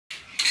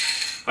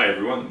Hi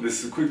everyone,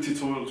 this is a quick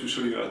tutorial to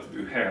show you how to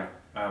do hair.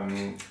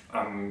 I'm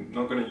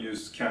not going to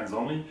use cans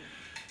only,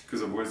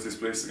 because otherwise this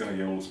place is going to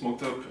get all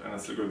smoked up and I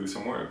still got to do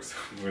some work, so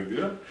I'm going to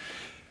do that.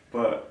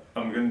 But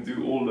I'm going to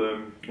do all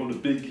the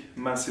big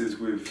masses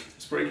with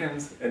spray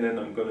cans, and then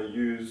I'm going to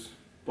use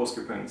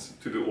Posca pens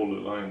to do all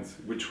the lines,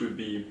 which would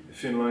be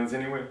thin lines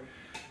anyway.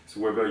 So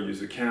whether I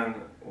use a can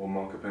or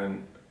marker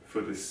pen for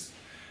this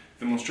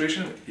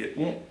demonstration, it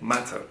won't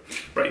matter.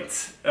 Right,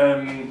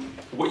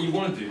 what you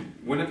want to do,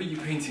 whenever you're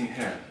painting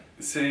hair,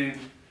 say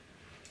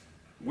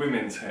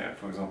women's hair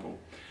for example,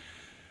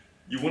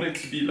 you want it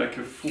to be like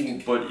a full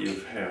body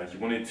of hair. You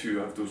want it to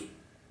have those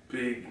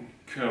big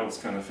curls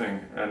kind of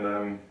thing, and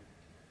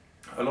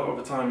a lot of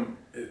the time,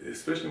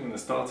 especially when I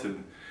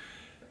started,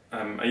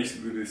 I used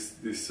to do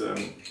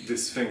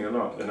this thing a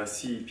lot, and I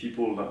see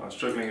people that are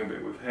struggling a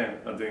bit with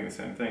hair are doing the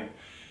same thing.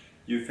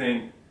 You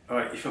think,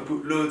 alright, if I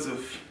put loads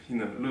of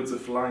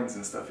lines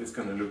and stuff, it's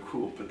gonna look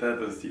cool, but that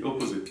does the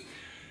opposite.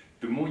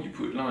 The more you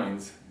put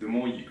lines, the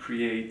more you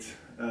create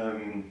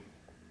kind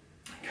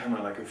of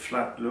like a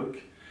flat look,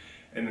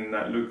 and then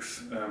that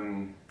looks,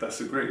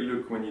 that's a great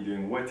look when you're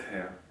doing wet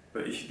hair.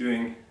 But if you're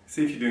doing,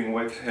 say if you're doing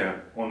wet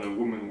hair on a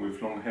woman with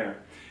long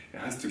hair, it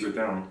has to go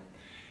down.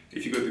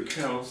 If you got the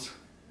curls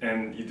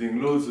and you're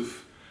doing loads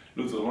of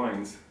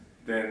lines,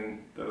 then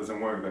that doesn't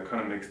work. That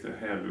kind of makes the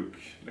hair look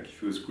like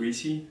if it was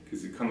greasy,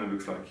 because it kind of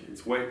looks like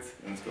it's wet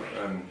and it's got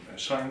a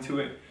shine to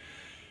it.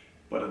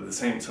 But at the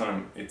same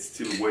time, it's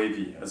still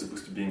wavy, as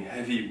opposed to being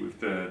heavy with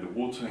the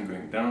water and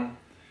going down.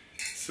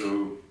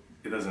 So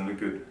it doesn't look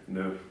good.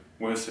 The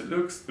worse it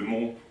looks, the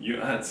more you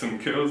add some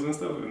curls and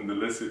stuff, and the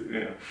less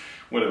it,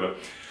 whatever.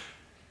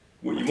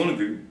 What you want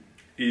to do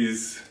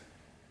is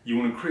you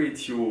want to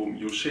create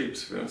your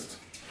shapes first.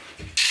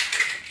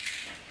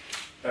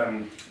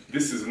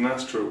 This is an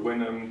astro.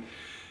 When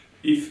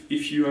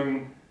if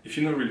you're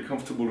not really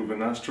comfortable with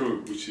an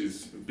astro, which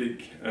is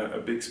a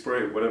big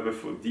spray or whatever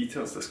for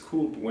details, that's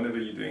cool. But whenever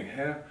you're doing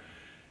hair,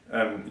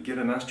 get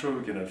an astro,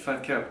 get a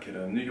fat cap, get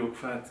a New York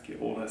fat,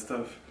 get all that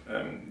stuff.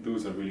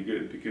 Those are really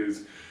good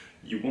because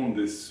you want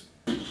this,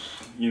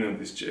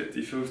 this jet.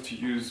 If I was to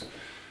use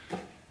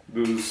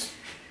those,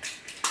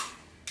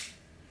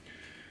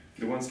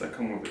 the ones that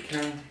come with a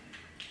can.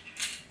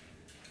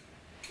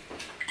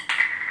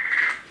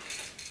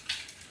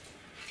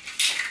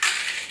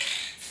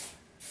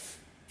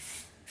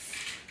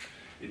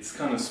 It's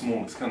kind of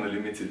small, it's kind of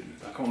limited.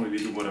 I can't really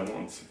do what I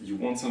want. You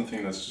want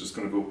something that's just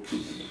going to go,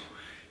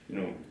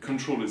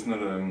 control is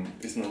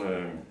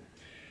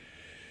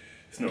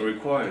it's not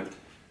required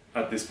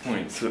at this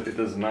point, so it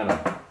doesn't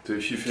matter. So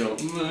if you feel,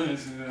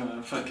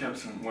 fat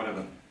caps and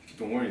whatever,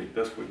 don't worry,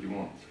 that's what you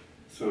want.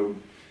 So,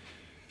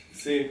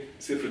 say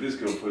for this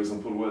girl, for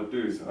example, what I'd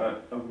do is I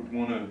would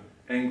want to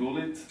angle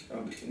it, I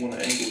would want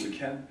to angle the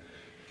can.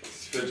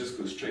 If I just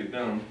go straight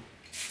down,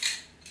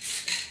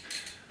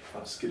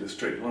 I'll just get a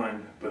straight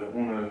line, but I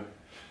want to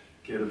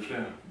get a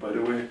flare. By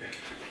the way,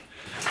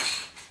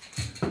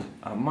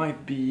 I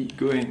might be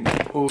going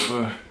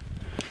over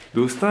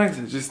those tags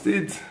I just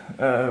did.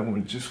 I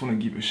just want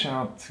to give a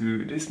shout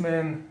to this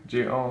man,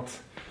 J Art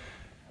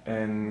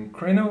and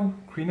Crino.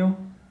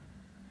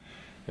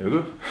 There we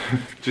go.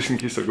 Just in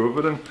case I go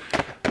over them,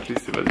 at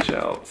least they've had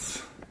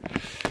shouts.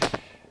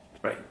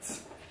 Right.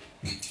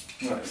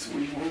 Right, so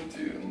what you want to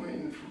do,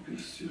 main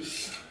focus,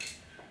 just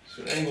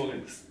so angle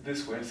it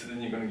this way, so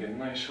then you're going to get a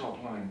nice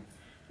sharp line,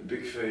 a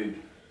big fade.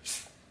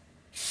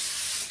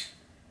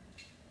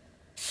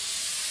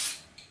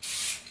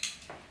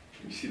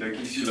 You see, that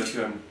gives you like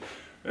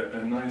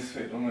a nice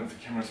fade. I don't know if the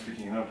camera's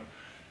picking it up.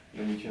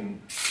 Then you can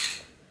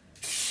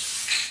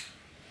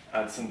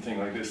add something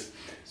like this.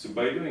 So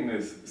by doing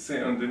this,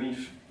 say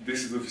underneath,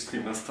 this is obviously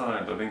my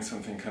style, having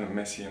something kind of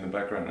messy in the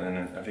background and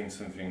then having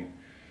something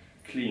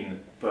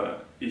clean.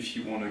 But if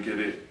you want to get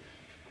it,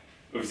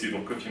 obviously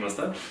don't copy my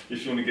style,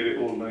 if you want to get it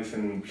all nice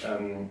and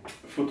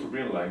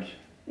photoreal-like,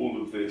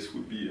 all of this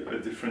would be a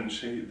different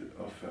shade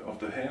of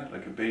the hair,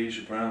 like a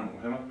beige, brown,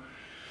 whatever.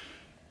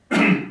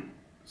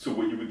 So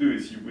what you would do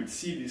is you would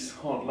see this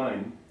hard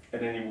line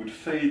and then it would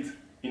fade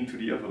into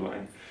the other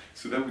line.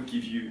 So that would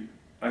give you,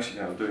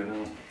 actually I'll do it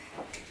now.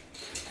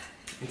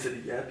 Instead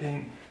of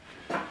yapping,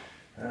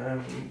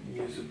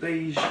 use a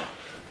beige.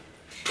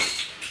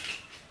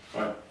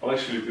 Alright, I'll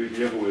actually do it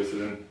the other way, so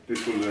then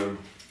this will do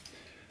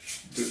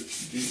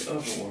the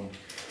other one.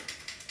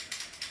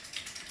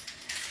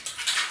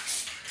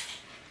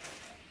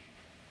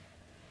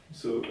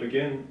 So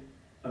again,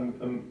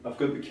 I've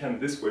got the can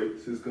this way,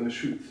 so it's going to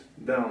shoot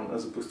down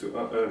as opposed to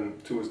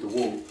towards the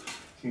wall.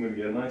 So I'm going to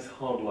get a nice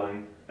hard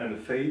line and a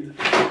fade.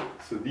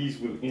 So these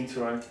will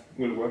interact,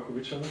 will work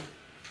with each other.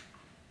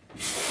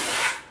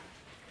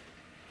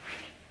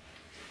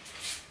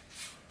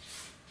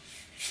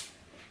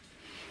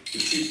 You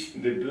see,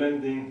 they're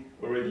blending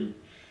already.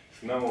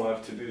 So now all I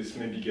have to do is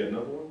maybe get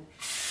another one,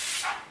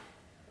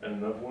 and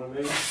another one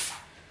maybe.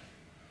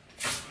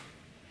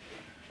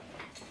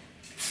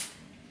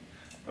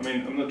 I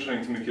mean, I'm not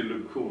trying to make it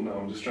look cool now,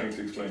 I'm just trying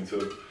to explain.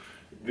 So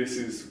this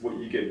is what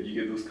you get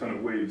those kind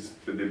of waves,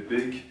 but they're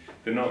big.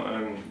 They're not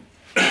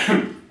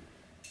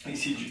you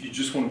see, you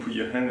just want to put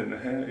your hand in the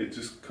hair, it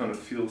just kind of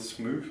feels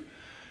smooth,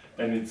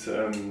 and it's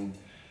where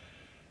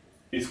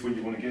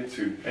you want to get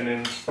to. And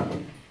then it's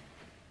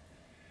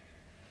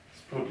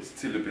probably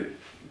still a bit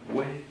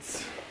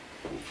wet,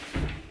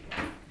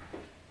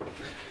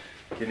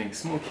 getting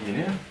smoky in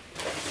here.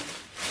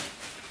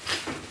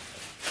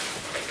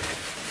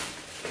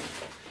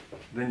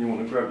 Then you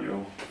want to grab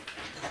your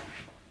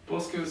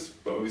buskers,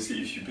 but obviously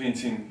if you're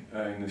painting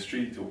in the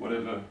street or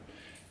whatever,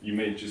 you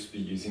may just be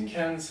using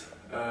cans.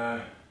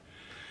 Wear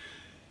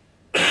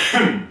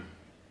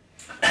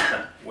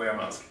a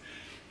mask.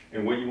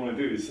 And what you want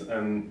to do is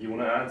you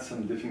want to add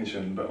some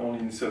definition, but only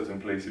in certain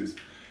places.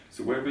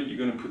 So wherever you're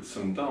going to put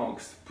some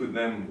darks, put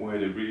them where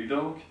they're really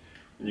dark,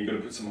 and you're going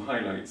to put some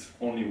highlights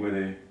only where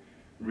they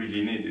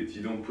really need it.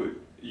 You don't put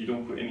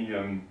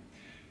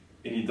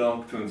any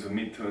dark tones or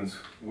mid tones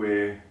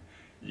where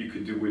you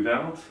could do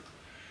without.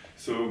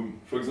 So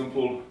for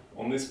example,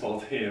 on this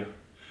part here,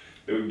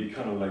 that would be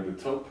kind of like the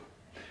top.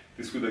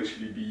 This would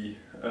actually be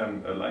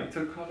a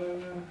lighter color.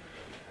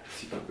 Let's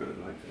see if I've got a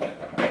lighter.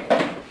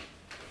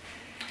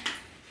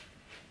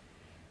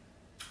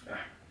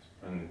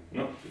 And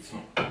no, it's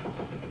not.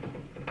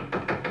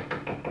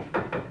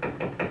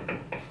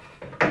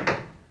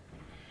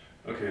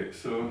 Okay,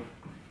 so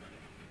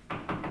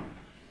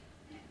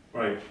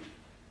right,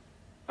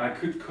 I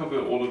could cover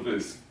all of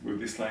this with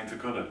this lighter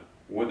color.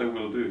 What I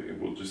will do, it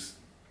will just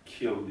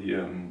kill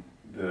the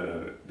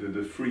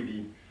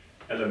 3D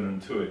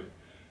element to it.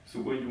 So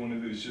what you want to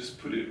do is just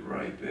put it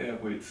right there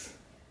where it's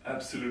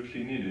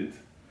absolutely needed.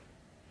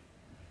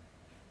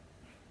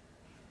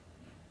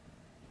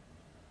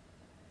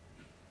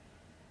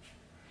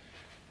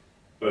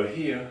 But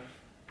here,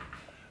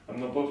 I'm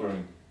not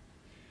bothering.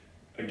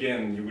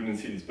 Again, you wouldn't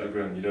see this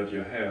background, you'd have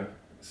your hair.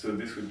 So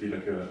this would be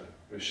like a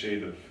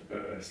shade of,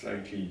 a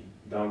slightly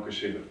darker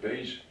shade of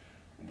beige,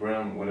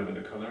 brown, whatever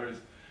the color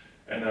is.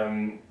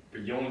 And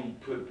but you only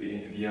put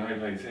the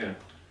highlights here.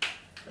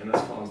 And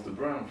as far as the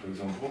brown, for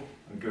example,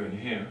 I go in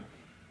here,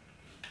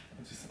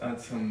 I just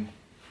add some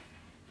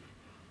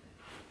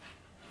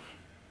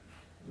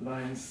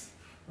lines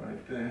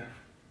right there.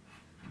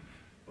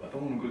 But I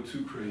don't want to go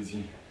too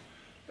crazy.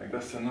 Like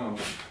that's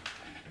enough.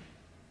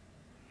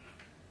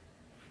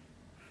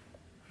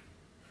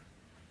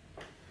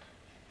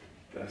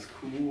 That's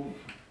cool.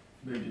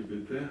 Maybe a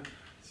bit there.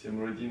 See,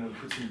 I'm already not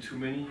putting too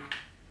many.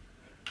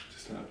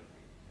 Just like,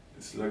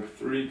 it's like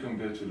 3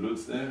 compared to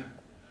loads there.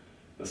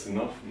 That's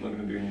enough. I'm not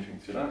going to do anything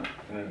to that.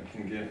 And then I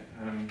can get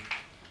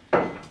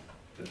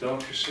a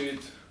darker shade.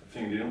 I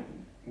think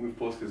with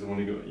Poscas I've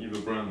only got either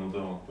brown or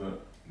dark,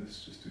 but this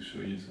is just to show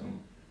you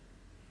some.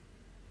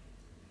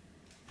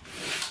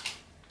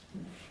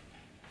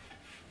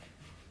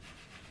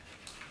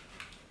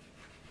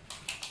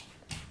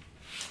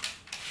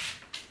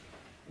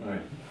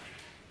 Right,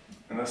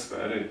 and that's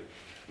about it.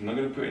 I'm not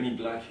going to put any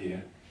black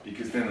here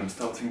because then I'm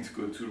starting to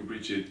go too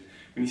rigid.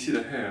 When you see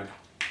the hair,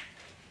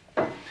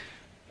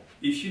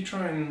 if you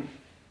try and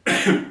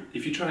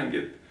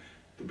get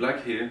the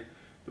black here,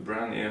 the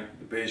brown here,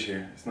 the beige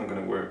here, it's not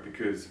going to work,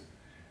 because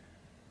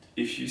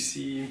if you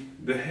see,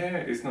 the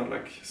hair is not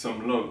like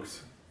some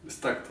logs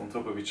stacked on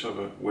top of each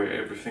other where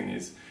everything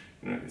is,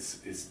 you know,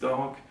 it's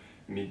dark,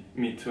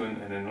 mid-tone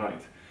and then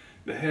light.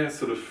 The hair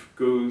sort of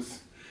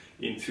goes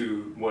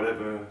into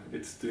whatever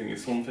it's doing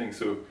its own thing.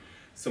 So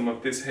some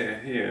of this hair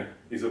here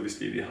is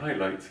obviously the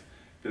highlight,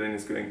 but then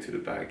it's going to the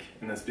back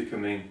and that's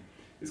becoming,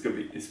 it's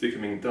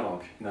becoming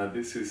dark. Now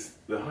this is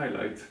the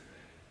highlight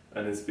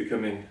and it's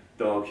becoming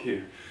dark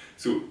here.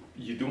 So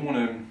you don't want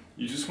to,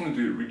 you just want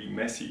to do it really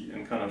messy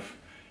and kind of,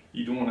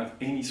 you don't want to have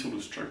any sort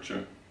of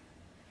structure.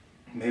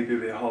 Maybe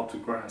they're hard to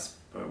grasp,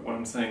 but what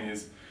I'm saying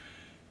is,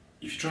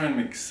 if you try and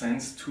make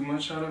sense too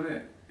much out of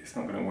it, it's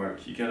not going to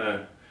work. You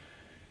gotta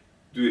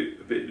do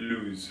it a bit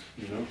loose,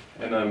 you know.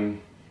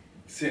 And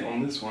say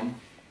on this one,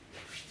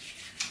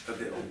 a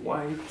bit of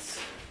white.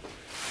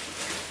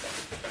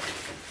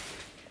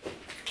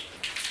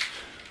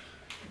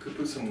 Could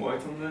put some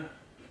white on there,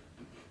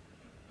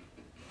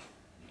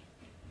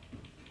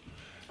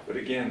 but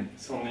again,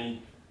 it's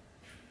only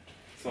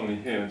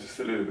here, just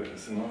a little bit.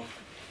 That's enough.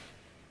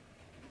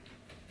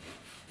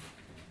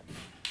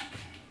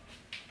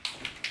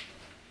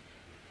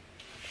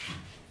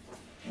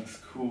 That's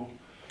cool.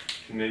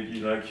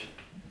 Maybe like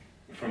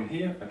from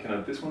here, I can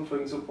add this one,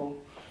 for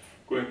example,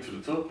 going to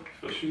the top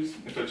if I choose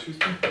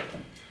to.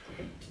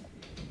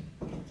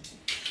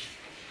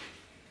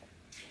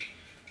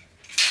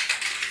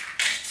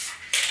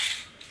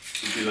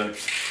 Would be like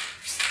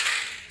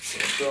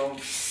down,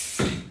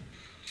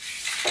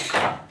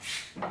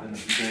 then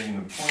it's going in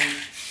the point.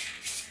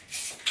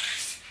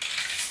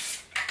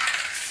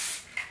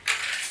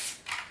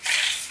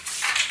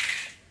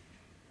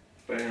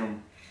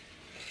 Bam.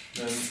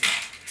 Then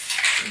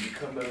you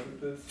come back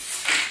with this.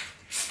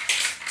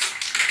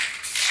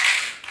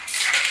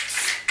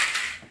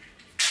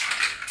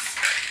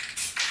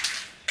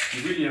 You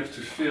really have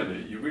to feel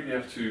it. You really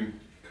have to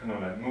kind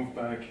of like move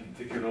back and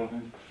take it all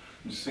in.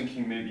 I'm just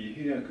thinking maybe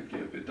here I could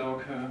get a bit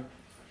darker.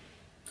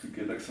 to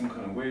get like some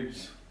kind of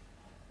waves,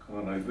 kind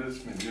of like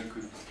this. Maybe I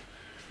could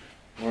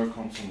work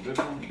on some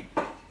different.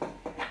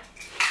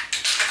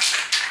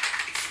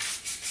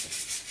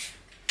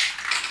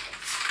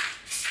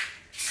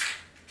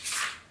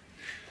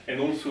 And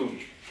also,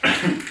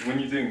 when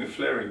you're doing the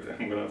flaring,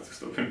 I'm gonna have to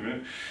stop in a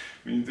minute.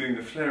 When you're doing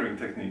the flaring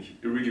technique,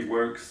 it really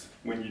works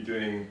when you're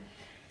doing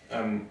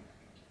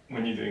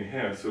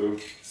hair. So,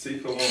 say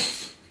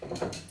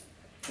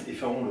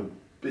if I want a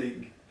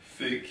big,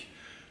 thick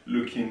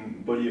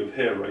looking body of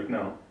hair right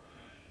now,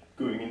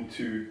 going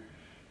into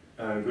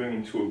a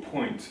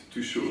point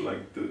to show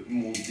like the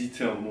more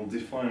detailed, more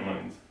defined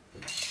lines.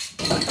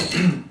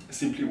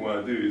 Simply what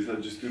I do is I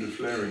just do the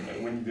flaring.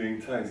 Like when you're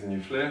doing tags and you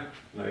flare,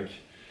 like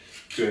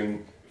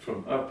going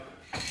from up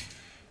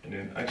and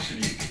then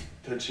actually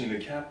touching the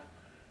cap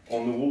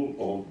on the wall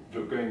or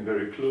going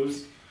very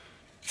close,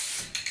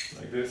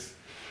 like this.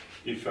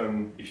 If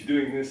you're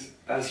doing this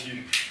as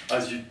you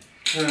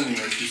turning,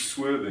 as you're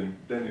swerving,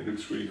 then it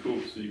looks really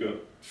cool. So you got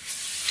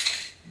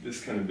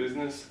this kind of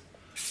business.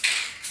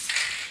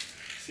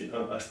 See,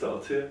 I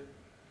start here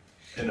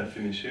and I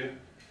finish here.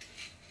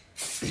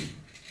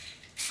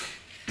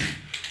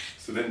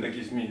 So then that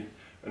gives me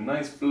a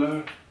nice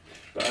blur,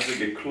 but as I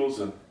get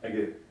closer, I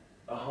get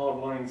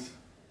hard lines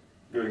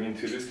going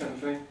into this kind of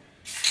thing.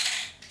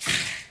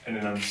 And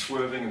then I'm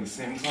swerving at the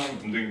same time.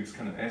 I'm doing this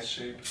kind of S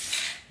shape.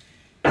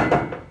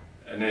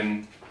 And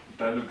then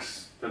that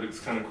looks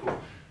kind of cool.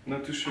 I'm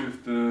not too sure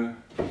if the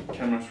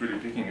camera's really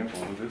picking up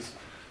all of this,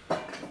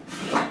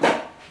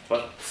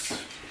 but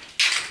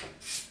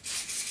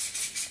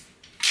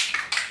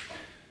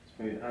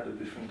maybe add a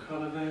different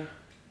color there.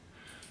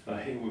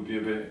 Here would be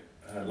a bit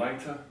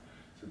lighter,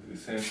 so do the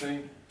same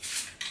thing.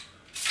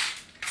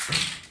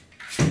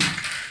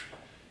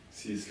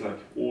 See, it's like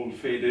all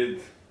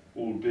faded,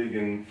 all big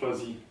and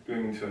fuzzy,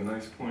 going into a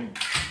nice point.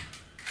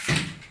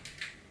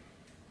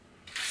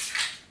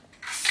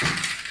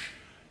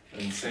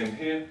 And same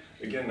here,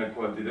 again like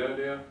what I did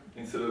earlier,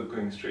 instead of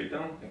going straight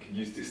down, I could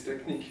use this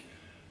technique,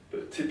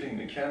 but tipping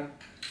the can,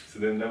 so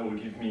then that will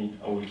give me,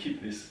 I will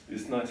keep this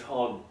nice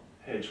hard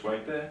edge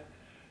right there,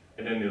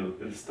 and then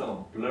it'll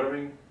start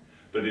blurring,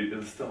 but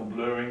it'll start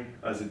blurring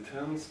as it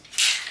turns.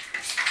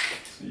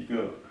 So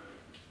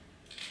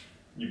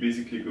you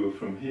basically go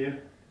from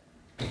here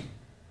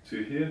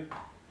to here,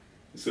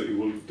 so it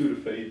will do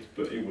the fade,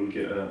 but it will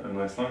get a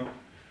nice line.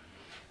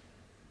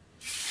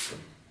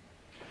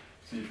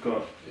 So you've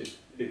got,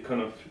 it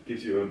kind of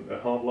gives you a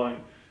hard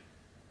line,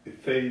 it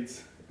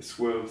fades, it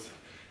swerves,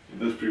 it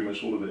does pretty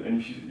much all of it. And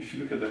if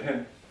you look at the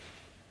head,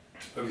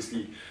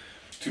 obviously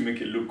to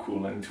make it look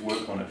cool I need to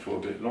work on it for a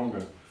bit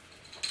longer.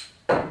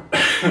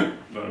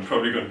 But I'm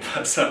probably going to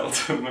pass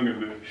out, I'm not going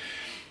to do it.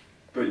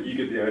 But you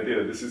get the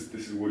idea, this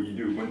is what you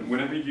do.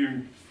 Whenever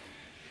you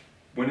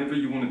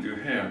want to do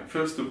hair,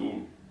 first of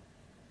all,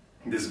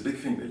 there's a big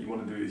thing that you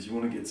want to do is you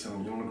want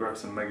to grab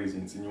some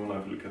magazines and you want to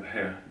have a look at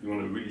hair. You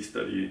want to really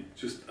study it,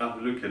 just have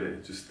a look at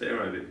it, just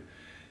stare at it,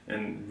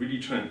 and really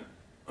try and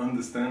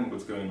understand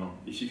what's going on.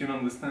 If you can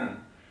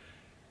understand,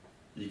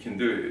 you can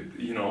do it.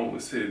 You know, I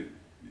always say,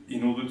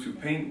 in order to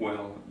paint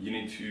well, you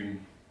need to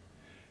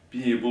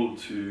be able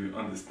to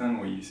understand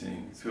what you're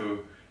seeing.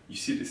 So you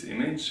see this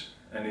image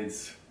and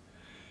it's,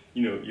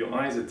 you know, your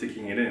eyes are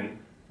taking it in,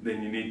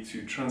 then you need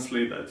to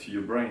translate that to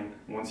your brain.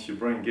 Once your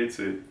brain gets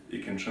it,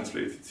 it can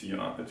translate it to your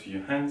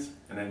hands,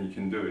 and then you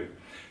can do it.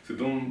 So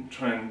don't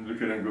try and look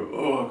at it and go,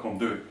 oh, I can't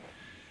do it.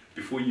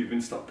 Before you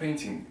even start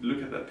painting,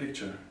 look at that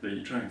picture that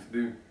you're trying to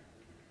do,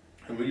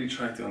 and really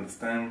try to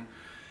understand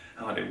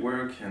how they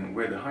work and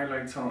where the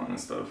highlights are and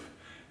stuff.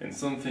 And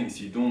some things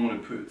you don't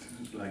want to put,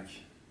 like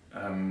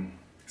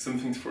some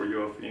things for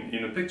you off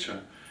in a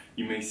picture.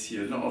 You may see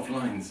a lot of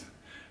lines.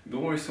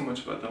 Don't worry so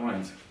much about the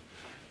lines.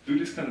 Do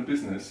this kind of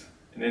business.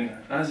 And then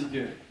as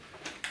you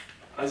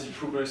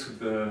progress with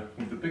the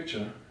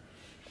picture,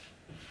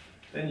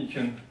 then you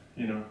can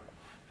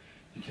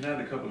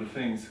add a couple of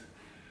things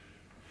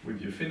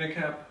with your thinner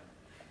cap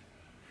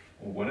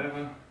or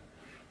whatever.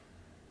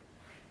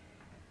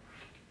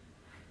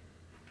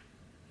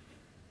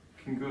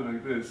 You can go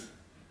like this.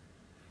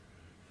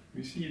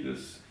 You see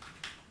this?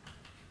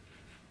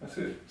 That's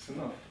it, it's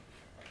enough.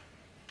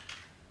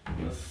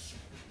 That's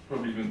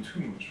probably even too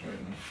much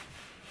right now.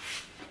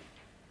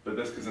 But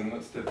that's because I'm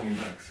not stepping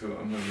back, so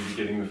I'm not really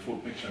getting the full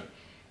picture.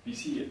 You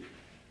see it?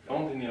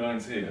 Aren't any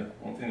lines here,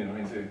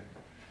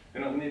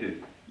 they're not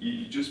needed.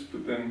 You just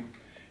put them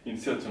in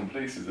certain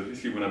places.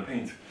 Obviously when I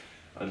paint,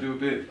 I do a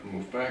bit, I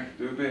move back,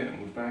 do a bit, I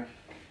move back.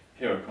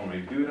 Here I can't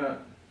really do that,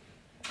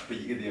 but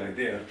you get the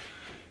idea.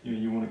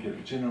 You want to get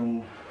a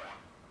general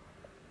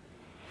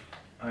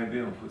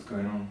idea of what's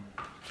going on.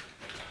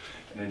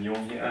 And then you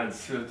only add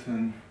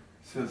certain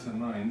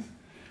lines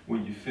where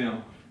you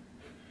feel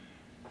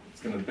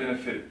it's going to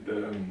benefit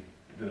the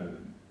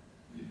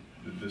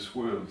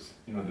swerves,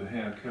 you know, the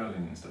hair curling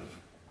and stuff,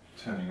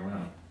 turning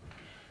around.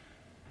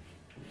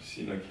 You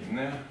see, like in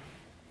there,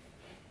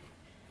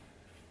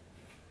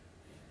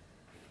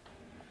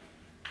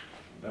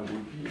 that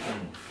would be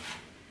enough.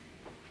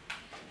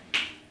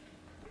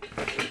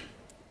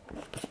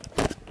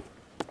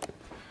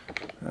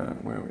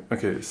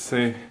 okay,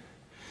 say,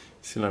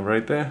 see like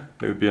right there,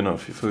 that would be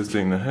enough. If I was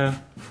doing the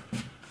hair,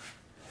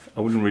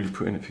 I wouldn't really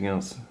put anything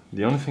else.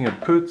 The only thing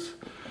I'd put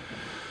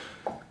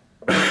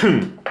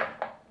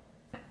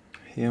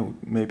here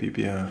would maybe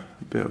be a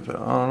bit of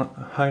a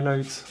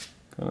highlight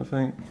kind of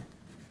thing.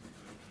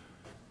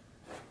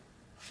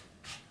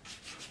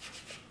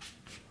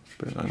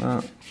 A bit like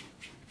that.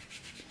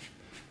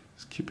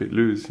 Just keep it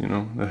loose, you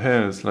know. The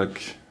hair is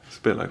like, it's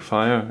a bit like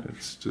fire.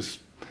 It's just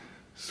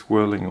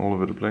swirling all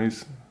over the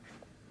place.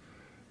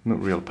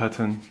 Not real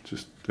pattern,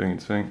 just doing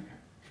its thing.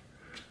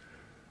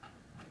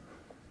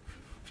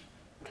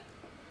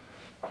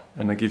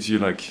 And that gives you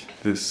like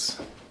this,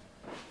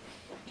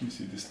 gives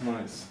you this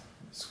nice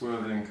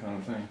swirling kind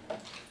of thing.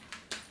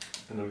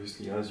 And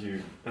obviously as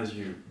you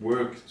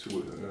work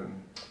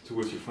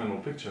towards your final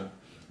picture,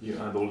 you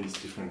add all these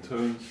different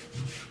tones.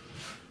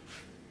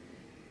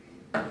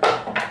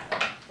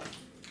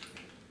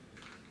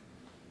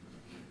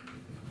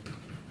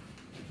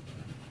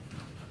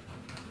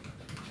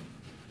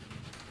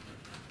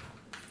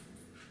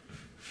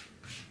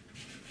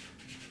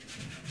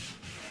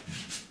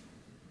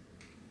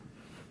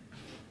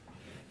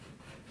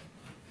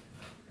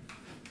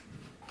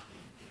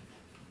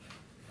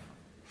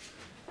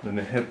 Then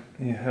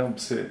it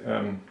helps it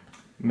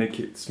make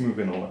it smooth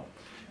and all that.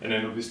 And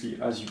then obviously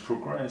as you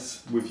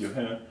progress with your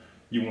hair,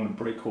 you want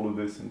to break all of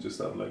this and just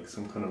have like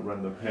some kind of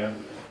random hair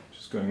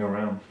just going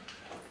around.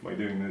 By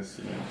doing this,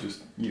 you know,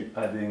 just you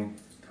adding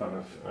kind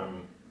of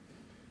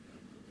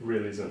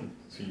realism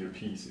to your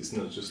piece. It's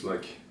not just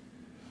like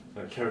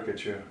a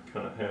caricature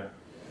kind of hair.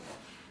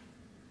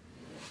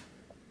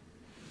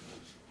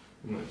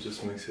 And it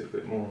just makes it a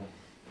bit more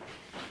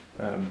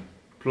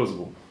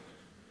plausible.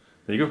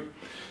 There you go.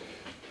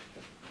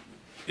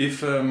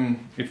 If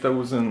that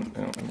wasn't,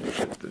 let me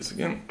get this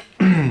again.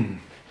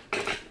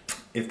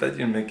 If that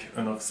didn't make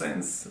enough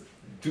sense,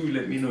 do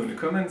let me know in the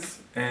comments,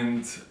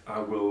 and I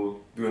will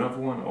do another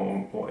one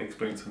or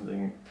explain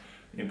something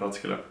in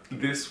particular.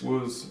 This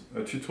was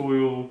a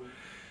tutorial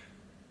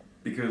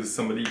because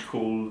somebody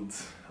called,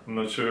 I'm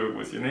not sure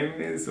what your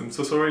name is, I'm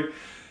so sorry,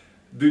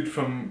 dude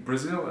from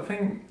Brazil, I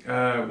think,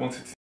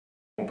 wanted to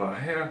know about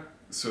hair.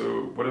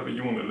 So whatever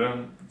you want to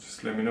learn,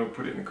 just let me know,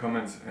 put it in the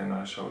comments, and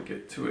I shall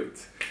get to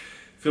it.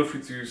 Feel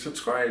free to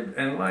subscribe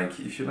and like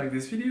if you like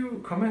this video,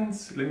 comment,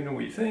 let me know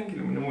what you think, let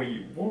me know what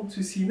you want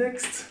to see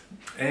next,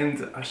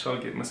 and I shall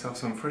get myself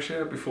some fresh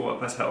air before I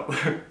pass out.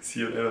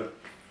 See you later.